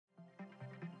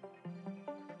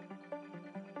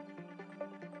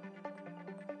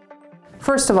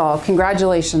First of all,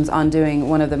 congratulations on doing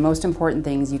one of the most important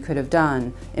things you could have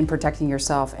done in protecting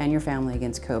yourself and your family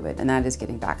against COVID, and that is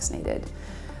getting vaccinated.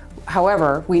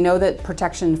 However, we know that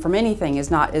protection from anything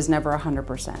is never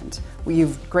 100%.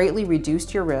 You've greatly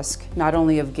reduced your risk, not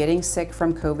only of getting sick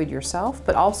from COVID yourself,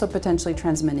 but also potentially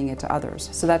transmitting it to others.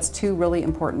 So that's two really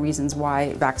important reasons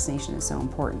why vaccination is so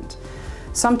important.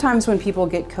 Sometimes when people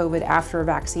get COVID after a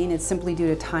vaccine, it's simply due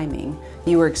to timing.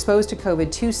 You were exposed to COVID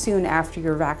too soon after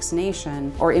your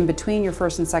vaccination or in between your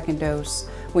first and second dose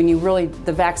when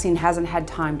the vaccine hasn't had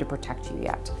time to protect you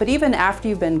yet. But even after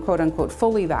you've been quote unquote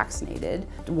fully vaccinated,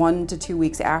 1 to 2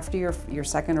 weeks after your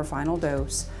second or final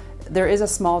dose, there is a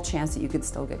small chance that you could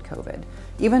still get COVID.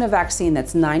 Even a vaccine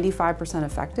that's 95%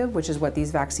 effective, which is what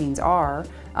these vaccines are,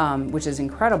 which is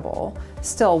incredible,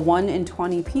 still 1 in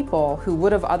 20 people who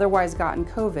would have otherwise gotten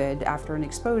COVID after an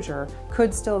exposure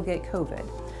could still get COVID.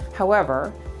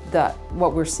 However,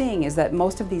 what we're seeing is that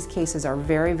most of these cases are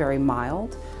very, very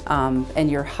mild,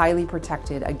 and you're highly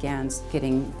protected against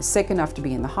getting sick enough to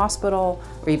be in the hospital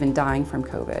or even dying from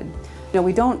COVID.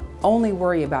 We don't only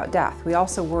worry about death, we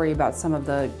also worry about some of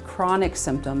the chronic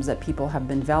symptoms that people have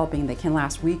been developing that can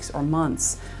last weeks or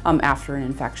months after an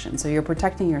infection. So you're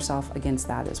protecting yourself against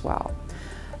that as well.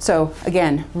 So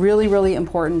again, really, really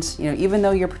important. Even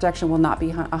though your protection will not be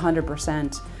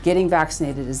 100%, getting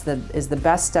vaccinated is the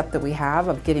best step that we have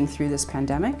of getting through this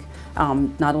pandemic,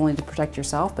 not only to protect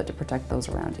yourself, but to protect those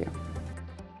around you.